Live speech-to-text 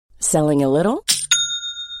Selling a little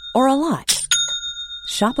or a lot?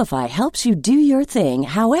 Shopify helps you do your thing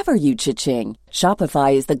however you cha-ching.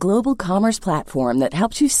 Shopify is the global commerce platform that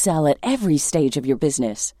helps you sell at every stage of your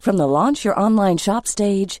business. From the launch your online shop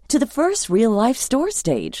stage to the first real-life store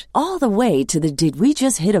stage, all the way to the did we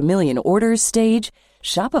just hit a million orders stage.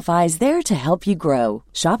 Shopify is there to help you grow.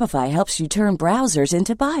 Shopify helps you turn browsers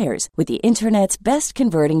into buyers with the internet's best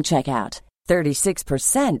converting checkout.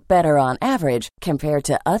 36% better on average compared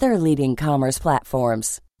to other leading commerce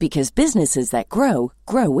platforms. Because businesses that grow,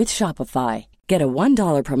 grow with Shopify. Get a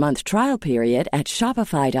 $1 per month trial period at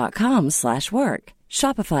shopify.com/work.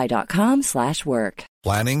 Shopify.com/work.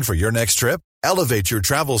 Planning for your next trip? Elevate your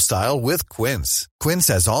travel style with Quince. Quince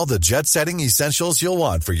has all the jet-setting essentials you'll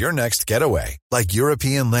want for your next getaway, like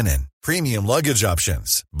European linen, premium luggage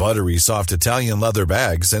options, buttery soft Italian leather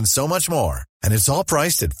bags, and so much more. And it's all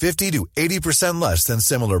priced at 50 to 80% less than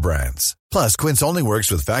similar brands. Plus, Quince only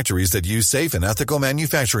works with factories that use safe and ethical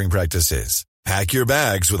manufacturing practices. Pack your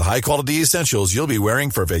bags with high-quality essentials you'll be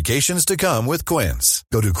wearing for vacations to come with Quince.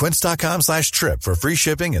 Go to quince.com/trip for free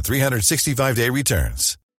shipping and 365-day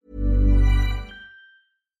returns.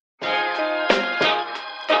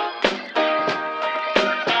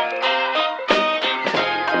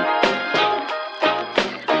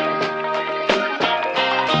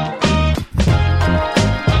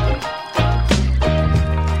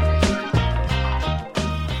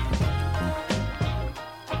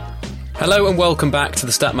 Hello and welcome back to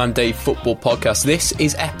the Statman Dave Football Podcast. This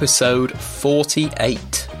is episode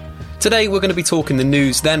 48. Today we're going to be talking the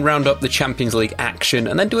news, then round up the Champions League action,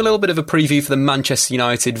 and then do a little bit of a preview for the Manchester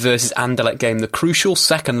United versus Anderlecht game, the crucial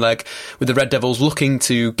second leg, with the Red Devils looking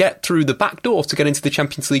to get through the back door to get into the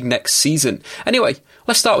Champions League next season. Anyway,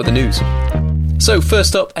 let's start with the news. So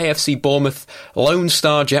first up, AFC Bournemouth Lone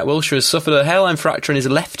Star Jack Wilshere has suffered a hairline fracture in his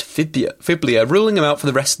left fibula, ruling him out for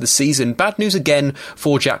the rest of the season. Bad news again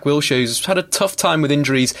for Jack Wilshere, who's had a tough time with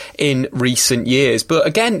injuries in recent years. But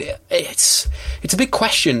again, it's a big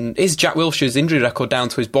question. Is Jack Wilshere's injury record down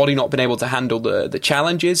to his body not being able to handle the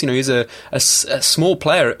challenges? You know, he's a small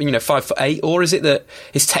player, 5'8", or is it that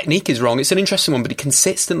his technique is wrong? It's an interesting one, but he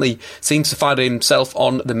consistently seems to find himself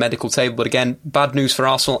on the medical table. But again, bad news for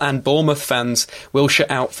Arsenal and Bournemouth fans. Wilshere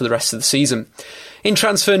out for the rest of the season. In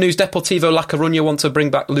transfer news, Deportivo La Coruña want to bring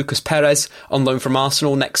back Lucas Perez on loan from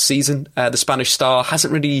Arsenal next season. The Spanish star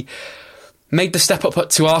hasn't really made the step up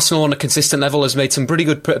to Arsenal on a consistent level, has made some pretty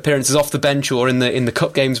good appearances off the bench or in the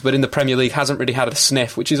cup games, but in the Premier League hasn't really had a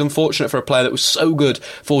sniff, which is unfortunate for a player that was so good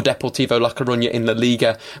for Deportivo La Coruña in La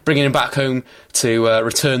Liga. Bringing him back home to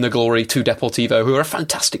return the glory to Deportivo, who were a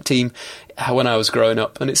fantastic team when I was growing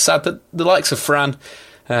up. And it's sad that the likes of Fran,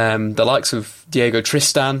 the likes of Diego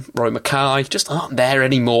Tristan, Roy Mackay just aren't there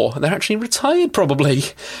anymore. They're actually retired, probably.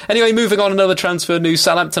 Anyway, moving on, another transfer news.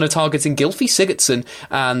 Southampton are targeting Gylfi Sigurdsson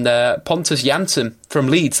and Pontus Jansson from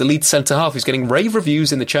Leeds, the Leeds centre-half, who's getting rave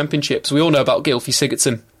reviews in the Championship. So we all know about Gylfi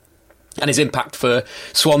Sigurdsson and his impact for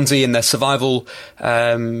Swansea and their survival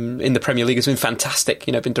in the Premier League has been fantastic.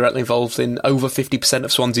 Been directly involved in over 50%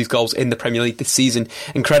 of Swansea's goals in the Premier League this season.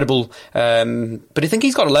 Incredible. But I think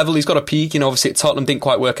he's got a level, he's got a peak. Obviously at Tottenham didn't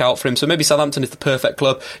quite work out for him. So maybe Southampton is the perfect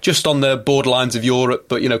club, just on the borderlines of Europe,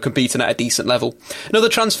 but, competing at a decent level. Another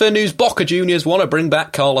transfer news, Boca Juniors want to bring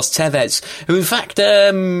back Carlos Tevez, who in fact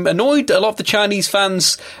annoyed a lot of the Chinese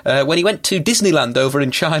fans when he went to Disneyland over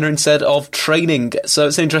in China instead of training. So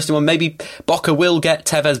it's an interesting one. Maybe Boca will get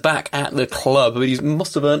Tevez back at the club, but he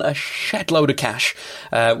must have earned a shed load of cash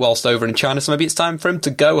whilst over in China, so maybe it's time for him to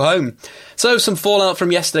go home. So some fallout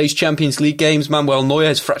from yesterday's Champions League games. Manuel Neuer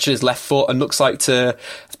has fractured his left foot and looks like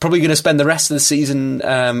probably going to spend the rest of the season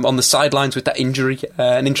on the sidelines with that injury.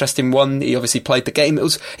 An interesting one. He obviously played the game.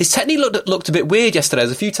 His technique looked a bit weird yesterday.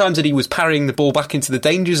 There's a few times that he was parrying the ball back into the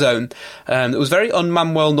danger zone. It was very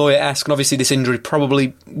un-Manuel Neuer-esque, and obviously this injury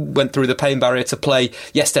probably went through the pain barrier to play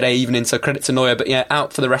yesterday evening, so credit to Neuer, but yeah,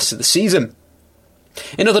 out for the rest of the season.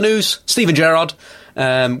 In other news, Steven Gerrard,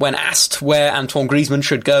 when asked where Antoine Griezmann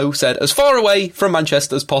should go, said, as far away from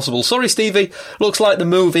Manchester as possible. Sorry, Stevie, looks like the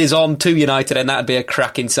move is on to United, and that'd be a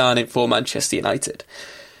cracking signing for Manchester United.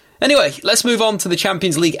 Anyway, let's move on to the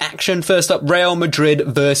Champions League action. First up, Real Madrid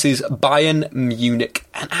versus Bayern Munich.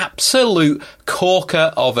 An absolute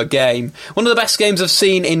corker of a game. One of the best games I've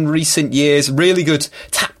seen in recent years. Really good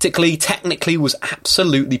tactically, technically, was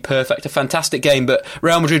absolutely perfect. A fantastic game, but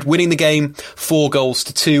Real Madrid winning the game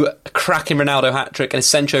 4-2. A cracking Ronaldo hat-trick and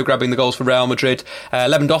Asensio grabbing the goals for Real Madrid.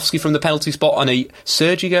 Lewandowski from the penalty spot on a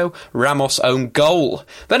Sergio Ramos own goal.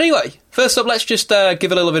 But anyway, First up, let's just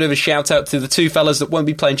give a little bit of a shout-out to the two fellas that won't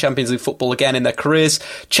be playing Champions League football again in their careers.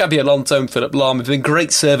 Xabi Alonso and Philipp Lahm have been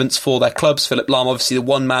great servants for their clubs. Philipp Lahm, obviously the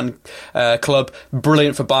one-man club,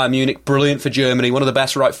 brilliant for Bayern Munich, brilliant for Germany, one of the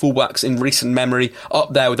best right fullbacks in recent memory,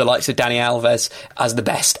 up there with the likes of Dani Alves as the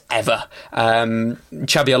best ever.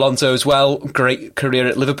 Xabi Alonso as well, great career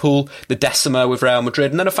at Liverpool, the Decimo with Real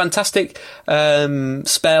Madrid, and then a fantastic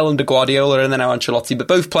spell under Guardiola and then now Ancelotti. But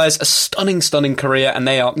both players, a stunning career, and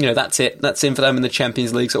they are, that's in for them in the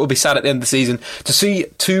Champions League. So it will be sad at the end of the season to see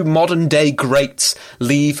two modern day greats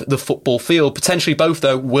leave the football field. Potentially both,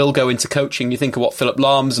 though, will go into coaching. You think of what Philipp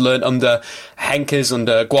Lahm's learned under Henkes,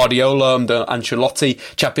 under Guardiola, under Ancelotti,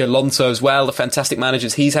 Xabi Alonso as well, the fantastic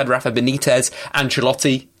managers he's had, Rafa Benitez,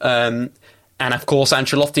 Ancelotti, and of course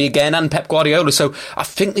Ancelotti again, and Pep Guardiola. So I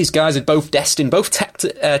think these guys are both destined, both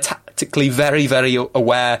tactically very, very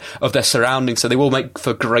aware of their surroundings, so they will make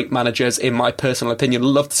for great managers, in my personal opinion.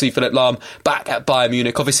 Love to see Philipp Lahm back at Bayern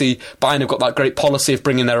Munich. Obviously, Bayern have got that great policy of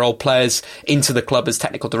bringing their old players into the club as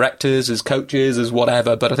technical directors, as coaches, as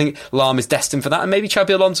whatever, but I think Lahm is destined for that, and maybe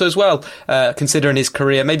Xabi Alonso as well, considering his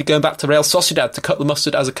career, maybe going back to Real Sociedad to cut the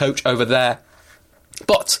mustard as a coach over there.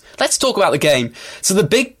 But let's talk about the game. So the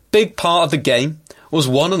big part of the game was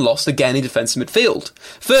won and lost again in defensive midfield.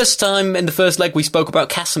 First time in the first leg we spoke about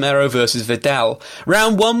Casemiro versus Vidal.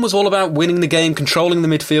 Round one was all about winning the game, controlling the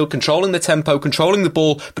midfield, controlling the tempo, controlling the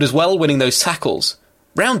ball, but as well winning those tackles.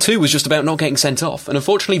 Round two was just about not getting sent off, and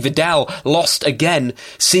unfortunately Vidal lost again,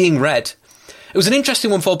 seeing red. It was an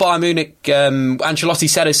interesting one for Bayern Munich. Ancelotti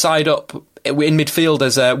set his side up in midfield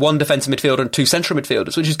as one defensive midfielder and two central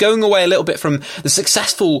midfielders, which is going away a little bit from the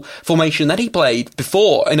successful formation that he played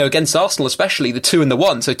before, against Arsenal especially, the 2 and the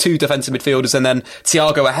 1, so two defensive midfielders and then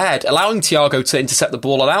Thiago ahead, allowing Thiago to intercept the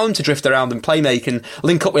ball, allow him to drift around and play make and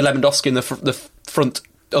link up with Lewandowski in the front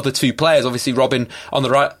other two players, obviously Robin on the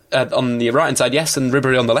right hand side, yes, and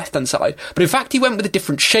Ribéry on the left hand side. But in fact, he went with a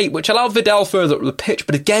different shape, which allowed Vidal further up the pitch.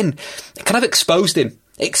 But again, it kind of exposed him.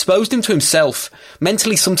 It exposed him to himself.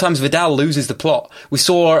 Mentally, sometimes Vidal loses the plot. We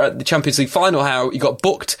saw at the Champions League final how he got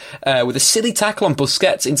booked with a silly tackle on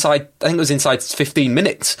Busquets inside 15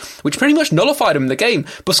 minutes, which pretty much nullified him in the game.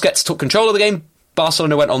 Busquets took control of the game.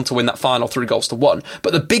 Barcelona went on to win that final 3-1.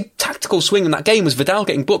 But the big tactical swing in that game was Vidal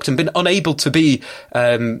getting booked and been unable to be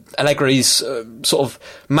Allegri's sort of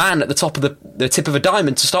man at the top of the tip of a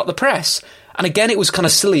diamond to start the press. And again, it was kind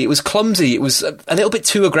of silly. It was clumsy. It was a little bit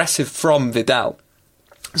too aggressive from Vidal.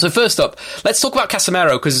 So first up, let's talk about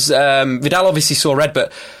Casemiro, because Vidal obviously saw red,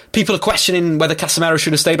 but people are questioning whether Casemiro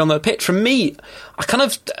should have stayed on the pitch. For me, I kind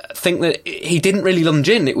of think that he didn't really lunge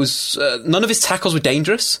in. It was none of his tackles were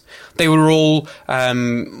dangerous. They were all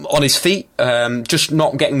on his feet, just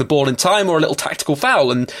not getting the ball in time or a little tactical foul.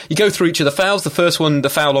 And you go through each of the fouls. The first one, the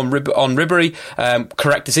foul on Ribéry,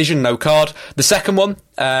 correct decision, no card. The second one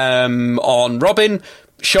on Robin,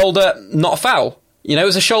 shoulder, not a foul. It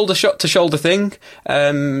was a shoulder shot to shoulder thing.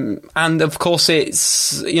 And of course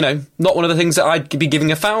it's, not one of the things that I'd be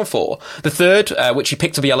giving a foul for. The third, which he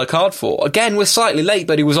picked up a yellow card for, again, was slightly late,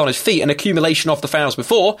 but he was on his feet, an accumulation of the fouls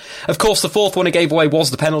before. Of course, the fourth one he gave away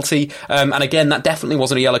was the penalty. And again, that definitely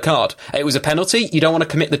wasn't a yellow card. It was a penalty. You don't want to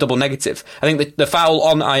commit the double negative. I think the foul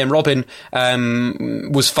on Ian Robin,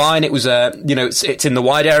 was fine. It was, it's in the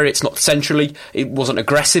wide area. It's not centrally. It wasn't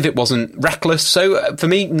aggressive. It wasn't reckless. So for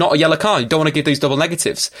me, not a yellow card. You don't want to give these double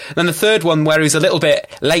negatives. Then the third one, where he's a little bit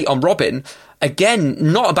late on Robin, again,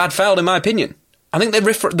 not a bad foul in my opinion. I think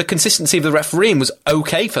the consistency of the refereeing was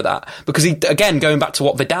okay for that, because he, again, going back to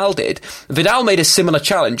what Vidal did, Vidal made a similar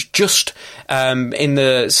challenge just in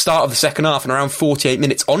the start of the second half and around 48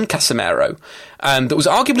 minutes on Casemiro. That was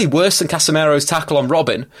arguably worse than Casemiro's tackle on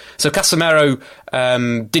Robin. So Casemiro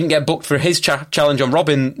didn't get booked for his challenge on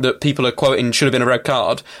Robin that people are quoting should have been a red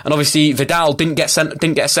card, and obviously Vidal didn't get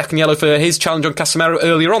a second yellow for his challenge on Casemiro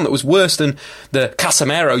earlier on that was worse than the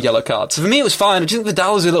Casemiro yellow card. So for me it was fine. I just think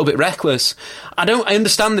Vidal was a little bit reckless. I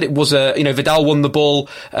understand that it was Vidal won the ball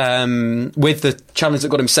with the challenge that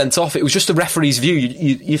got him sent off. It was just the referee's view.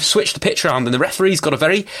 You've switched the pitch around and the referee's got a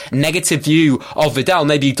very negative view of Vidal.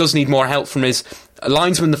 Maybe he does need more help from his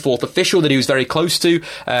linesman, the fourth official that he was very close to,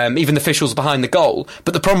 even the officials behind the goal.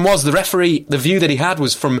 But the problem was the referee, the view that he had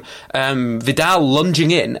was from Vidal lunging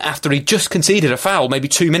in after he just conceded a foul maybe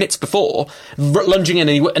 2 minutes before, lunging in,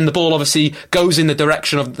 and the ball obviously goes in the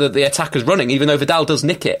direction of the attacker's running, even though Vidal does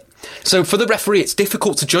nick it. So for the referee, it's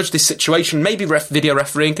difficult to judge this situation. Maybe video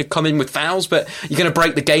refereeing could come in with fouls, but you're going to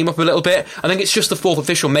break the game up a little bit. I think it's just the fourth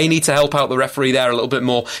official may need to help out the referee there a little bit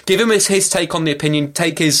more. Give him his take on the opinion,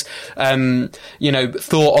 take his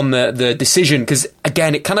thought on the decision, because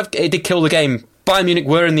again, it did kill the game Bayern Munich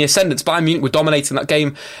were in the ascendance. Bayern Munich were dominating that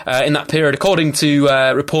game in that period. According to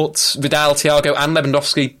reports, Vidal, Thiago and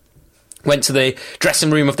Lewandowski went to the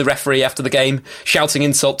dressing room of the referee after the game, shouting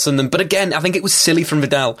insults at them. But again, I think it was silly from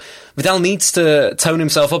Vidal. Vidal needs to tone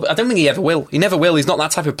himself up. I don't think he ever will. He never will. He's not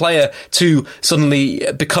that type of player to suddenly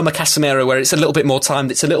become a Casemiro, where it's a little bit more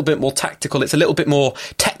timed, it's a little bit more tactical, it's a little bit more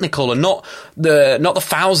technical, and not the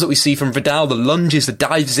fouls that we see from Vidal, the lunges, the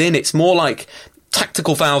dives in. It's more like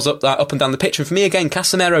tactical fouls up and down the pitch. And for me, again,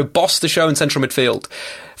 Casemiro bossed the show in central midfield.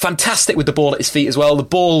 Fantastic with the ball at his feet as well. The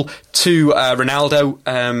ball to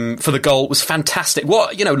Ronaldo for the goal was fantastic.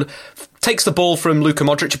 Takes the ball from Luka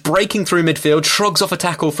Modric, breaking through midfield, shrugs off a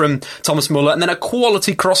tackle from Thomas Muller, and then a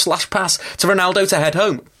quality cross-slash pass to Ronaldo to head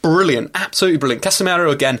home. Brilliant. Absolutely brilliant.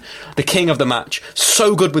 Casemiro, again, the king of the match.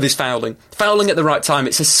 So good with his fouling. Fouling at the right time.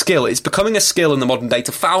 It's a skill. It's becoming a skill in the modern day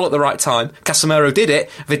to foul at the right time. Casemiro did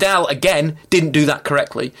it. Vidal, again, didn't do that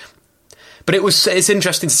correctly. But it's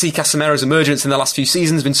interesting to see Casemiro's emergence in the last few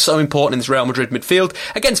seasons. Been so important in this Real Madrid midfield.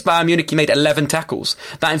 Against Bayern Munich, he made 11 tackles.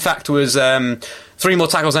 That, in fact, was 3 more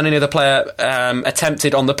tackles than any other player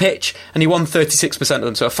attempted on the pitch, and he won 36% of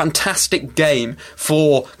them. So a fantastic game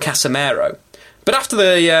for Casemiro. But after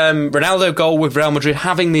the Ronaldo goal with Real Madrid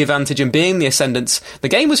having the advantage and being the ascendants, the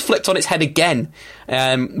game was flipped on its head again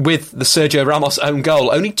with the Sergio Ramos own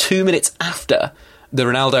goal, only 2 minutes after the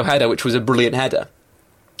Ronaldo header, which was a brilliant header.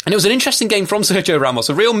 And it was an interesting game from Sergio Ramos,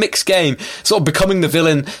 a real mixed game, sort of becoming the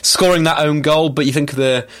villain, scoring that own goal. But you think of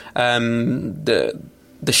the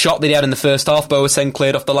shot that he had in the first half, Boateng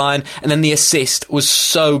cleared off the line, and then the assist was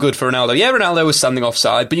so good for Ronaldo. Yeah, Ronaldo was standing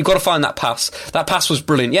offside, but you've got to find that pass. That pass was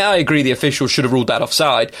brilliant. Yeah, I agree the officials should have ruled that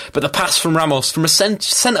offside, but the pass from Ramos, from a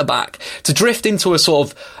centre-back, to drift into a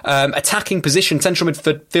sort of attacking position, central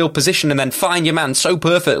midfield position, and then find your man so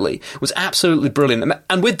perfectly, was absolutely brilliant.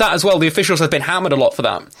 And with that as well, the officials have been hammered a lot for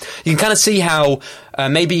that. You can kind of see how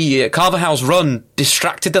maybe Carvajal's run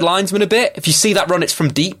distracted the linesman a bit. If you see that run, it's from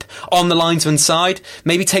deep on the linesman's side.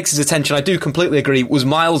 Maybe takes his attention. I do completely agree. Was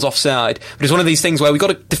miles offside. But it's one of these things where we've got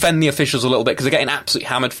to defend the officials a little bit because they're getting absolutely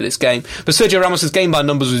hammered for this game. But Sergio Ramos' game by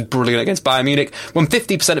numbers was brilliant against Bayern Munich. Won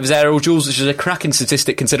 50% of his aerial duels, which is a cracking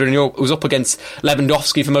statistic considering he was up against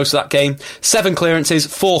Lewandowski for most of that game. 7 clearances,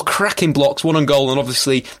 4 cracking blocks, 1 on goal, and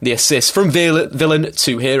obviously the assist from villain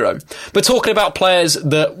to hero. But talking about players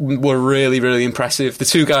that were really, really impressive, the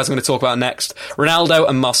 2 guys I'm going to talk about next, Ronaldo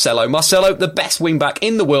and Marcelo. Marcelo, the best wing-back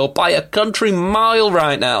in the world by a country mile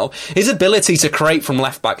right now. His ability to create from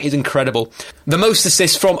left-back is incredible. The most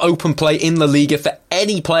assists from open play in La Liga for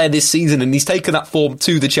any player this season, and he's taken that form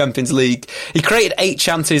to the Champions League. He created 8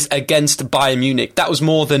 chances against Bayern Munich. That was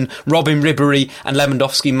more than Robin Ribéry and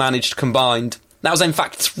Lewandowski managed combined. That was, in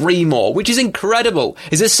fact, 3 more, which is incredible.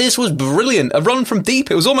 His assist was brilliant. A run from deep.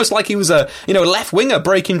 It was almost like he was a left winger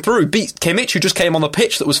breaking through. Beat Kimmich, who just came on the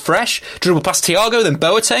pitch that was fresh. Dribbled past Thiago, then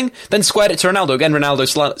Boateng, then squared it to Ronaldo. Again,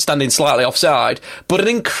 Ronaldo standing slightly offside. But an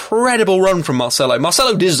incredible run from Marcelo.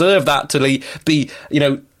 Marcelo deserved that to be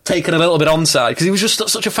taken a little bit onside because he was just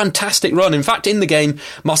such a fantastic run. In fact, in the game,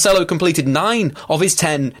 Marcelo completed 9 of his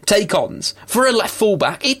 10 take-ons. For a left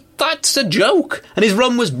full-back, that's a joke. And his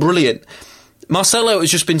run was brilliant. Marcelo has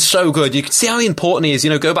just been so good. You can see how important he is.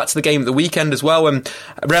 Go back to the game at the weekend as well when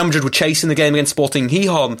Real Madrid were chasing the game against Sporting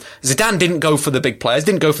Gijón. Zidane didn't go for the big players,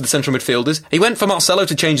 didn't go for the central midfielders. He went for Marcelo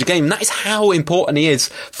to change the game. And that is how important he is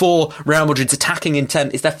for Real Madrid's attacking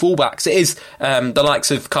intent. It's their fullbacks. It is the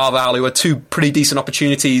likes of Carvajal, who had 2 pretty decent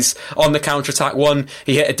opportunities on the counter-attack. One,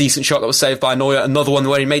 he hit a decent shot that was saved by Neuer. Another one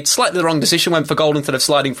where he made slightly the wrong decision, went for goal instead of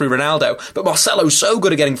sliding through Ronaldo. But Marcelo's so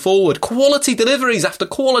good at getting forward. Quality deliveries after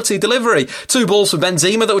quality delivery. 2 balls for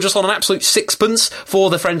Benzema that were just on an absolute sixpence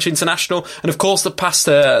for the French international, and of course the pass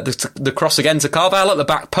to the cross again to Carvajal at the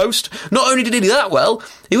back post. Not only did he do that well,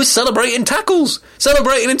 he was celebrating tackles,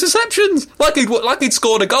 celebrating interceptions like he'd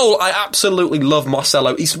scored a goal. I absolutely love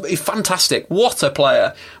Marcelo. He's fantastic. What a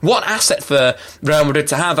player! What asset for Real Madrid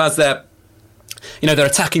to have as their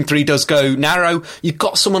attacking 3 does go narrow. You've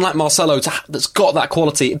got someone like Marcelo that's got that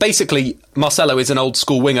quality. Basically, Marcelo is an old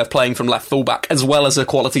school winger playing from left fullback as well as a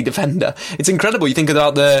quality defender. It's incredible. You think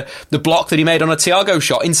about the block that he made on a Thiago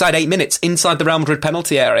shot inside 8 minutes, inside the Real Madrid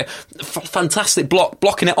penalty area. Fantastic block,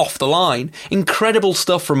 blocking it off the line. Incredible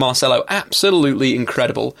stuff from Marcelo. Absolutely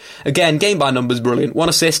incredible. Again, game by numbers, brilliant. 1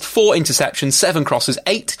 assist, 4 interceptions, 7 crosses,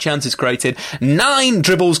 8 chances created, 9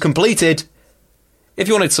 dribbles completed. If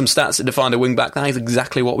you wanted some stats to define a wing-back, that is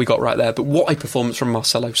exactly what we got right there. But what a performance from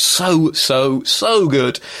Marcelo. So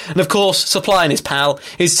good. And of course, supplying his pal,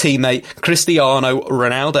 his teammate, Cristiano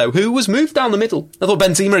Ronaldo, who was moved down the middle. I thought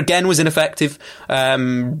Benzema again was ineffective.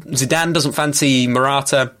 Zidane doesn't fancy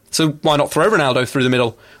Morata, so why not throw Ronaldo through the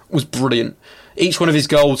middle? was brilliant. Each one of his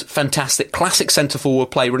goals, fantastic. Classic centre-forward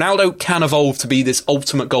play. Ronaldo can evolve to be this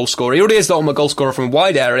ultimate goal scorer. He already is the ultimate goal scorer from a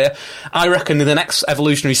wide area. I reckon the next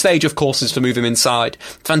evolutionary stage, of course, is to move him inside.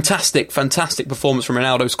 Fantastic performance from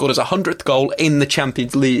Ronaldo. Scored his 100th goal in the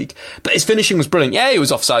Champions League. But his finishing was brilliant. Yeah, he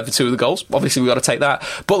was offside for 2 of the goals. Obviously, we've got to take that.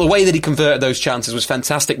 But the way that he converted those chances was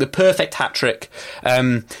fantastic. The perfect hat-trick.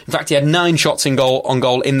 In fact, he had 9 shots on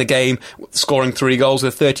goal in the game, scoring 3 goals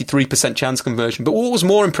with a 33% chance conversion. But what was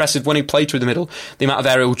more impressive when he played through the middle, the amount of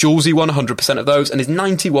aerial duels he won, 100% of those, and his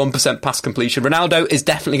 91% pass completion. Ronaldo is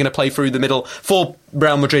definitely going to play through the middle for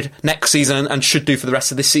Real Madrid next season and should do for the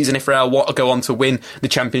rest of this season if Real want to go on to win the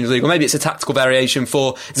Champions League. Or maybe it's a tactical variation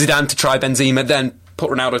for Zidane to try Benzema, then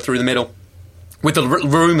put Ronaldo through the middle. With the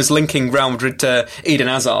rumours linking Real Madrid to Eden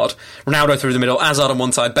Hazard, Ronaldo through the middle, Hazard on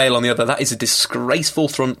one side, Bale on the other. That is a disgraceful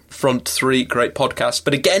front three. Great podcast.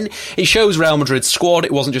 But again, it shows Real Madrid's squad.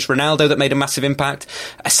 It wasn't just Ronaldo that made a massive impact.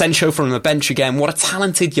 Asensio from the bench again. What a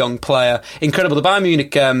talented young player. Incredible. The Bayern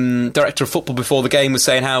Munich director of football before the game was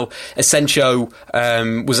saying how Asensio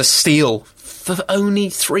was a steal for only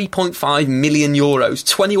 €3.5 million.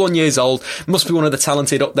 21 years old, must be one of the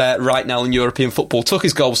talented up there right now in European football. Took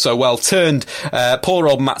his goal so well, turned poor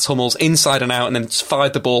old Mats Hummels inside and out and then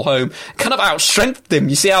fired the ball home. Kind of outstrengthened him.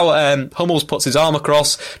 You see how Hummels puts his arm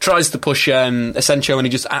across, tries to push Asensio, and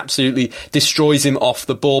he just absolutely destroys him off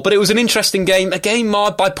the ball. But it was an interesting game, a game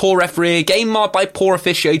marred by poor referee, a game marred by poor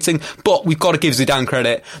officiating, but we've got to give Zidane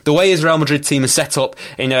credit. The way his Real Madrid team is set up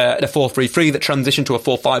in a 4-3-3 that transitioned to a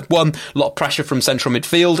 4-5-1, a lot of pressure from central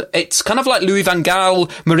midfield. It's kind of like Louis van Gaal,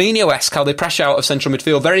 Mourinho-esque, how they pressure out of central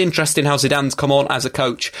midfield. Very interesting how Zidane's come on as a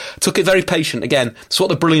coach. Took it very patient. Again, it's what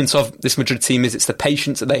the brilliance of this Madrid team is. It's the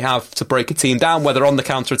patience that they have to break a team down, whether on the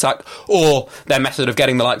counter-attack or their method of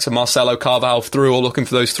getting the likes of Marcelo, Carvalho through or looking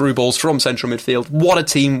for those through balls from central midfield. What a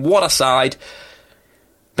team, what a side.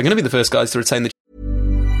 They're going to be the first guys to retain the...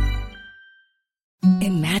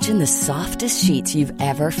 Imagine the softest sheets you've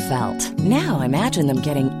ever felt. Now imagine them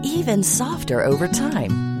getting even softer over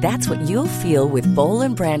time. That's what you'll feel with Boll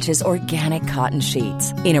 & Branch's organic cotton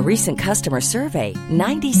sheets. In a recent customer survey,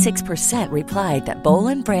 96% replied that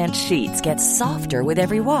Boll & Branch sheets get softer with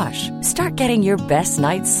every wash. Start getting your best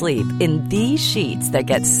night's sleep in these sheets that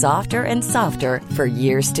get softer and softer for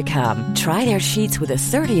years to come. Try their sheets with a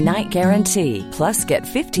 30-night guarantee. Plus, get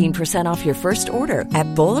 15% off your first order at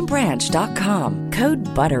bollandbranch.com. Code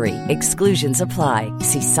BUTTERY. Exclusions apply.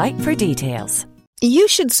 See site for details. You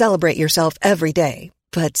should celebrate yourself every day.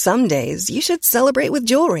 But some days you should celebrate with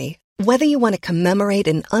jewelry. Whether you want to commemorate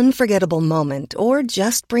an unforgettable moment or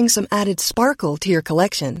just bring some added sparkle to your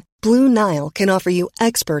collection, Blue Nile can offer you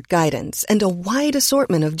expert guidance and a wide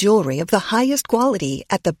assortment of jewelry of the highest quality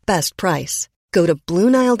at the best price. Go to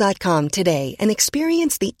BlueNile.com today and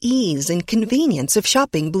experience the ease and convenience of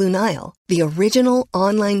shopping Blue Nile, the original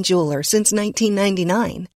online jeweler since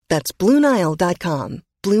 1999. That's BlueNile.com.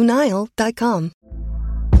 BlueNile.com.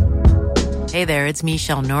 Hey there, it's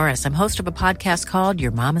Michelle Norris. I'm host of a podcast called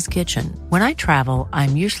Your Mama's Kitchen. When I travel,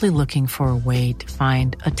 I'm usually looking for a way to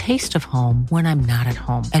find a taste of home when I'm not at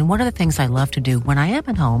home. And one of the things I love to do when I am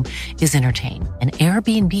at home is entertain. And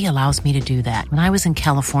Airbnb allows me to do that. When I was in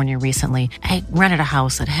California recently, I rented a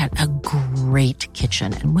house that had a great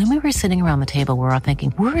kitchen. And when we were sitting around the table, we were all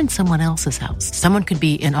thinking, we're in someone else's house. Someone could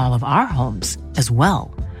be in all of our homes as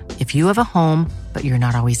well. If you have a home, but you're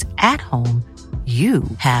not always at home, you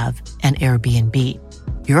have an Airbnb.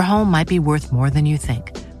 Your home might be worth more than you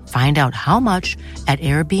think. Find out how much at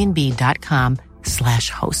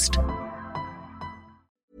airbnb.com/host.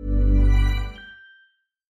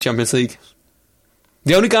 Champions League.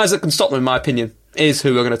 The only guys that can stop them, in my opinion, is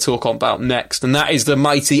who we're going to talk about next, and that is the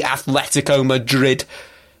mighty Atletico Madrid.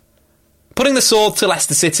 Putting the sword to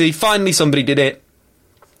Leicester City. Finally somebody did it.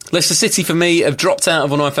 Leicester City, for me, have dropped out of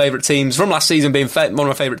one of my favourite teams from last season, being one of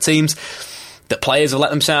my favourite teams. The players have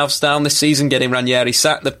let themselves down this season, getting Ranieri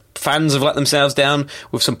sacked. The fans have let themselves down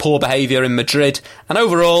with some poor behaviour in Madrid. And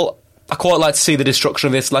overall, I quite like to see the destruction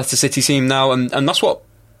of this Leicester City team now, and that's what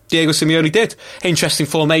Diego Simeone did. Interesting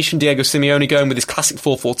formation, Diego Simeone going with his classic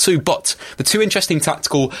 4-4-2, but the two interesting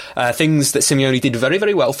tactical things that Simeone did very,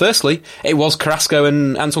 very well. Firstly, it was Carrasco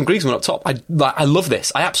and Antoine Griezmann up top. I love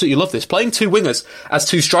this. I absolutely love this. Playing two wingers as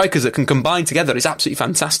two strikers that can combine together is absolutely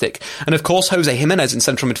fantastic. And of course, Jose Jimenez in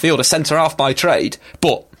central midfield, a centre-half by trade,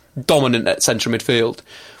 but dominant at central midfield.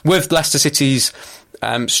 With Leicester City's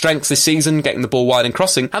strengths this season, getting the ball wide and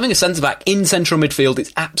crossing, having a centre-back in central midfield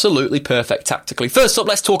is absolutely perfect tactically. First up,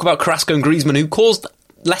 let's talk about Carrasco and Griezmann, who caused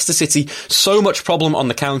Leicester City so much problem on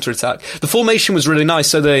the counter-attack. The formation was really nice,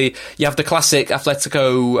 so you have the classic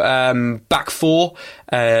Atletico back four,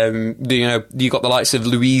 You got the likes of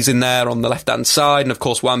Luiz in there on the left-hand side, and of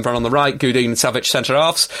course Juan Fran on the right, Godin and Savic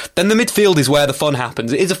centre-halves. Then the midfield is where the fun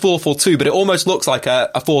happens. It is a 4-4-2, but it almost looks like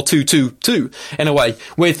a 4-2-2-2 in a way,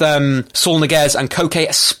 with Saul Niguez and Koke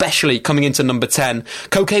especially coming into number 10.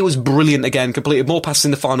 Koke was brilliant again, completed more passes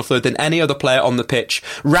in the final third than any other player on the pitch,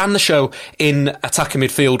 ran the show in attacking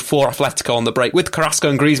midfield for Atletico on the break, with Carrasco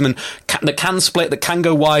and Griezmann that can split, that can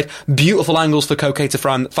go wide, beautiful angles for Koke to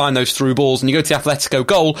find those through balls. And you go to the Atletico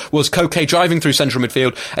goal, was Koke driving through central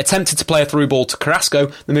midfield, attempted to play a through ball to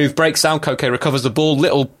Carrasco, the move breaks down, Koke recovers the ball,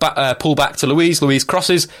 little pull back to Luiz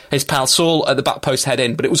crosses, his pal Saul at the back post head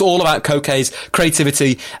in, but it was all about Koke's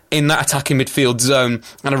creativity in that attacking midfield zone,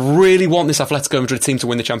 and I really want this Atletico Madrid team to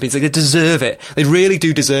win the Champions League. They deserve it, they really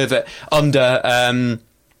do deserve it under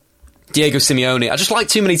Diego Simeone. I just like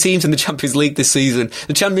too many teams in the Champions League this season.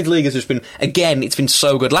 The Champions League has just been, again, it's been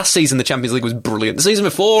so good. Last season the Champions League was brilliant. The season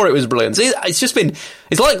before it was brilliant. It's just been,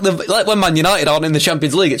 it's like when Man United aren't in the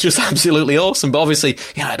Champions League. It's just absolutely awesome. But obviously,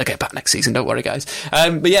 United will get back next season, don't worry guys.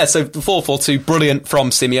 But yeah, so 4-4-2, brilliant from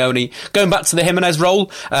Simeone. Going back to the Jimenez role,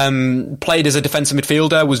 played as a defensive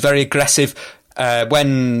midfielder, was very aggressive.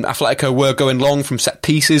 When Atletico were going long from set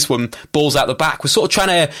pieces, when balls out the back, was sort of trying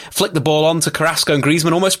to flick the ball on to Carrasco and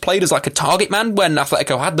Griezmann, almost played as like a target man when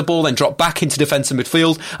Atletico had the ball, then dropped back into defensive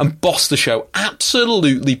midfield and bossed the show.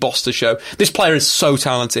 Absolutely bossed the show. This player is so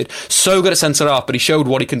talented, so good at centre-half, but he showed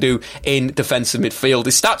what he can do in defensive midfield.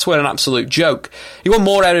 His stats were an absolute joke. He won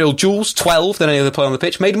more aerial duels, 12, than any other player on the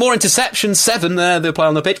pitch, made more interceptions, 7 than any other player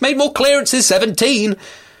on the pitch, made more clearances, 17.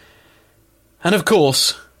 And of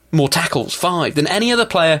course, more tackles, 5, than any other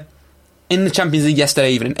player in the Champions League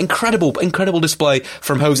yesterday evening. Incredible display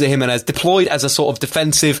from Jose Jimenez, deployed as a sort of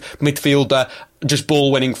defensive midfielder, just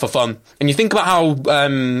ball winning for fun. And you think about how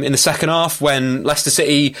in the second half, when Leicester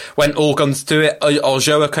City went all guns to it,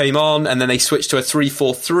 Ulloa came on, and then they switched to a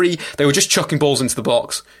 3-4-3, they were just chucking balls into the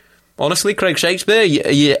box. Honestly, Craig Shakespeare,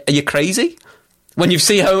 are you crazy? When you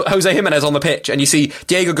see Jose Jimenez on the pitch, and you see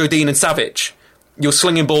Diego Godin and Savic, you're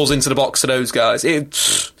slinging balls into the box to those guys.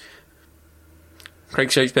 Craig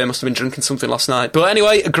Shakespeare must have been drinking something last night. But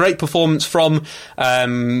anyway, a great performance from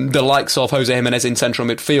the likes of Jose Jimenez in central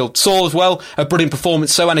midfield. Saul as well, a brilliant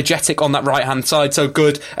performance, so energetic on that right-hand side, so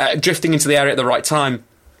good, drifting into the area at the right time.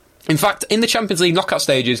 In fact, in the Champions League knockout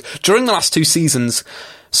stages, during the last 2 seasons,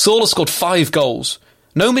 Saul has scored 5 goals.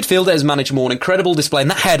 No midfielder has managed more. An incredible display,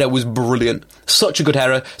 and that header was brilliant. Such a good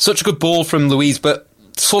header, such a good ball from Luiz, but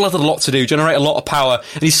Saul had a lot to do, generate a lot of power,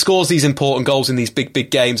 and he scores these important goals in these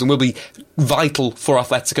big games and will be vital for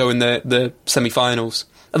Atletico in the semi-finals.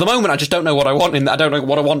 At the moment, I just don't know what I want. I don't know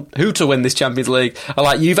what I want, who to win this Champions League. I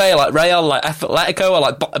like Juve, I like Real, I like Atletico, I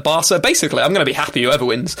like Barca. Basically, I'm going to be happy whoever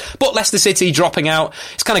wins. But Leicester City dropping out,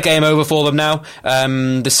 it's kind of game over for them now.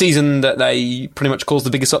 The season that they pretty much caused the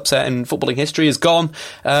biggest upset in footballing history is gone.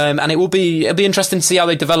 And it'll be interesting to see how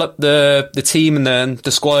they develop the team and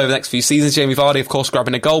the squad over the next few seasons. Jamie Vardy, of course,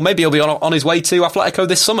 grabbing a goal. Maybe he'll be on his way to Atletico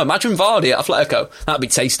this summer. Imagine Vardy at Atletico. That'd be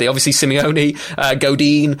tasty. Obviously, Simeone,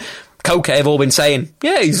 Godin, Koke have all been saying,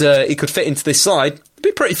 yeah, he could fit into this side. It'd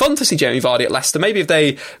be pretty fun to see Jamie Vardy at Leicester. Maybe if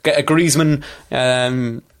they get a Griezmann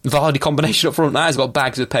Vardy combination up front, that has got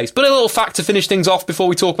bags of pace. But a little fact to finish things off before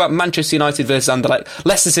we talk about Manchester United versus Anderlecht.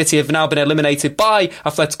 Leicester City have now been eliminated by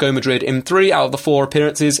Atletico Madrid in 3 out of the 4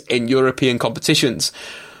 appearances in European competitions.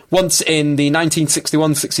 Once in the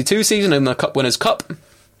 1961-62 season in the Cup Winners' Cup,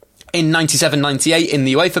 in 97-98 in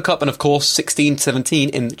the UEFA Cup, and of course 16-17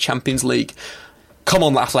 in the Champions League. Come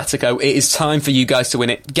on, Atletico, it is time for you guys to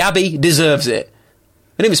win it. Gabby deserves it.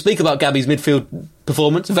 I didn't even speak about Gabby's midfield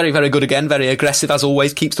performance. Very, very good again, very aggressive as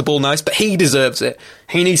always, keeps the ball nice, but he deserves it.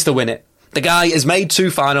 He needs to win it. The guy has made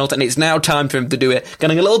 2 finals, and it's now time for him to do it.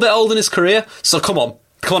 Getting a little bit old in his career, so come on.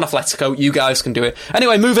 Come on, Atletico, you guys can do it.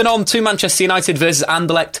 Anyway, moving on to Manchester United versus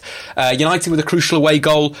Anderlecht. United with a crucial away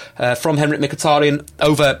goal from Henrik Mkhitaryan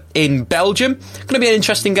over in Belgium. Going to be an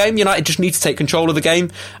interesting game. United just need to take control of the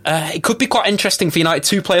game. It could be quite interesting for United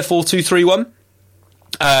to play a 4-2-3-1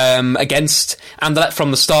 against Anderlecht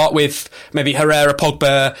from the start, with maybe Herrera,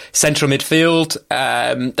 Pogba, central midfield,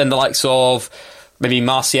 then the likes of maybe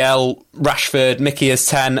Martial, Rashford, Mickey as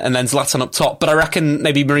 10, and then Zlatan up top. But I reckon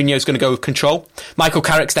maybe Mourinho's going to go with control. Michael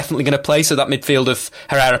Carrick's definitely going to play, so that midfield of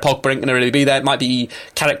Herrera, Pogba ain't going to really be there. It might be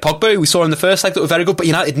Carrick, Pogba, who we saw in the first leg that were very good, but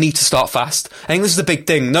United need to start fast. I think this is the big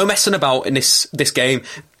thing. No messing about in this game.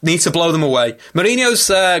 Need to blow them away. Mourinho's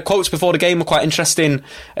quotes before the game were quite interesting.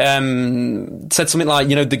 Said something like,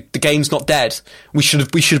 the game's not dead. We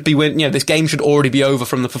should be winning. This game should already be over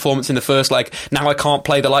from the performance in the first leg. Now I can't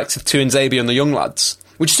play the likes of Tuanzebe and the young lads.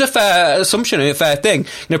 which is a fair assumption and a fair thing.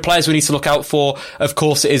 Players we need to look out for, of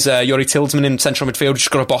course, is Yuri Tielemans in central midfield.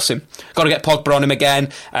 Just got to boss him. Got to get Pogba on him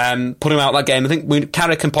again, put him out that game. I think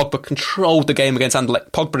Carrick and Pogba controlled the game against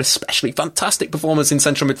Anderlecht. Pogba especially, fantastic performance in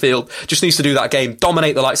central midfield. Just needs to do that game,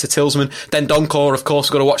 dominate the likes of Tielemans. Then Donkor, of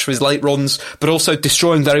course, got to watch for his late runs, but also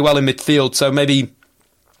destroying very well in midfield. So maybe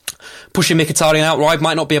pushing Mkhitaryan out wide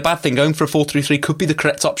might not be a bad thing. Going for a 4-3-3 could be the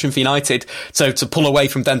correct option for United. So to pull away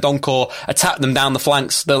from Dendoncourt, attack them down the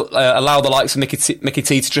flanks, they'll allow the likes of Mickey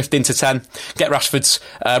T to drift into 10, get Rashford's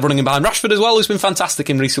running in behind. Rashford as well, who's been fantastic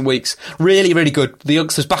in recent weeks. Really, really good. The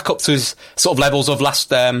youngster's back up to his sort of levels of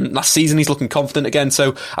last season. He's looking confident again.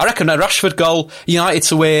 So I reckon a Rashford goal, United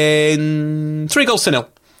to win 3-0.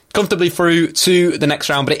 Comfortably through to the next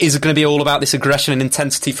round, but it is going to be all about this aggression and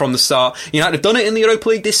intensity from the start. United have done it in the Europa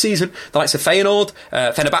League this season. The likes of Feyenoord,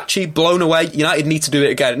 Fenerbahce, blown away. United need to do it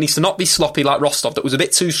again. It needs to not be sloppy like Rostov, that was a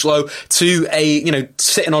bit too slow to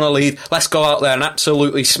sitting on a lead. Let's go out there and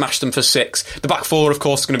absolutely smash them for 6. The back four, of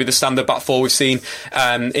course, is going to be the standard back four we've seen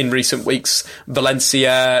in recent weeks.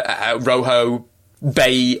 Valencia, Rojo,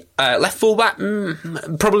 Bay, left fullback,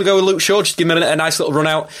 probably go with Luke Shaw, just give him a nice little run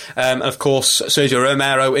out. And of course, Sergio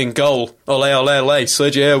Romero in goal. Ole, ole, ole,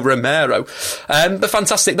 Sergio Romero. But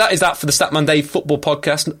fantastic. That is that for the Statman Day Football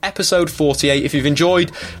Podcast, episode 48. If you've enjoyed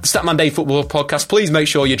the Statman Day Football Podcast, please make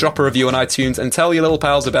sure you drop a review on iTunes and tell your little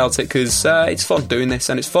pals about it, because it's fun doing this,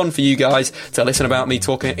 and it's fun for you guys to listen about me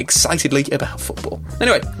talking excitedly about football.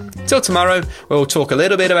 Anyway, till tomorrow, where we'll talk a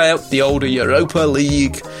little bit about the older Europa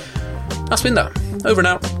League. That's been that. Over and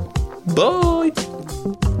out. Bye.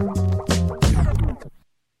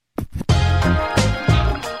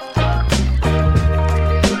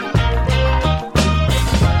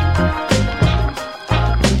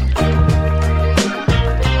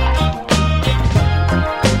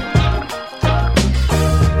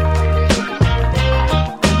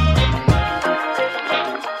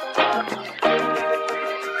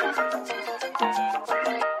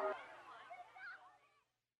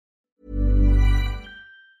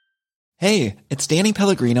 Hey, it's Danny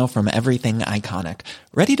Pellegrino from Everything Iconic.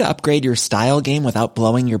 Ready to upgrade your style game without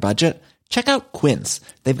blowing your budget? Check out Quince.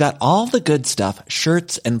 They've got all the good stuff,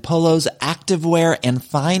 shirts and polos, activewear, and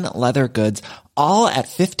fine leather goods, all at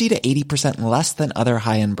 50 to 80% less than other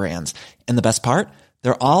high-end brands. And the best part?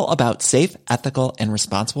 They're all about safe, ethical, and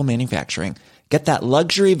responsible manufacturing. Get that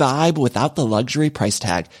luxury vibe without the luxury price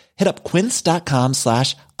tag. Hit up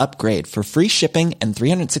quince.com/upgrade for free shipping and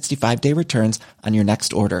 365-day returns on your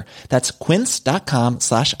next order. That's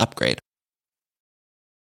quince.com/upgrade.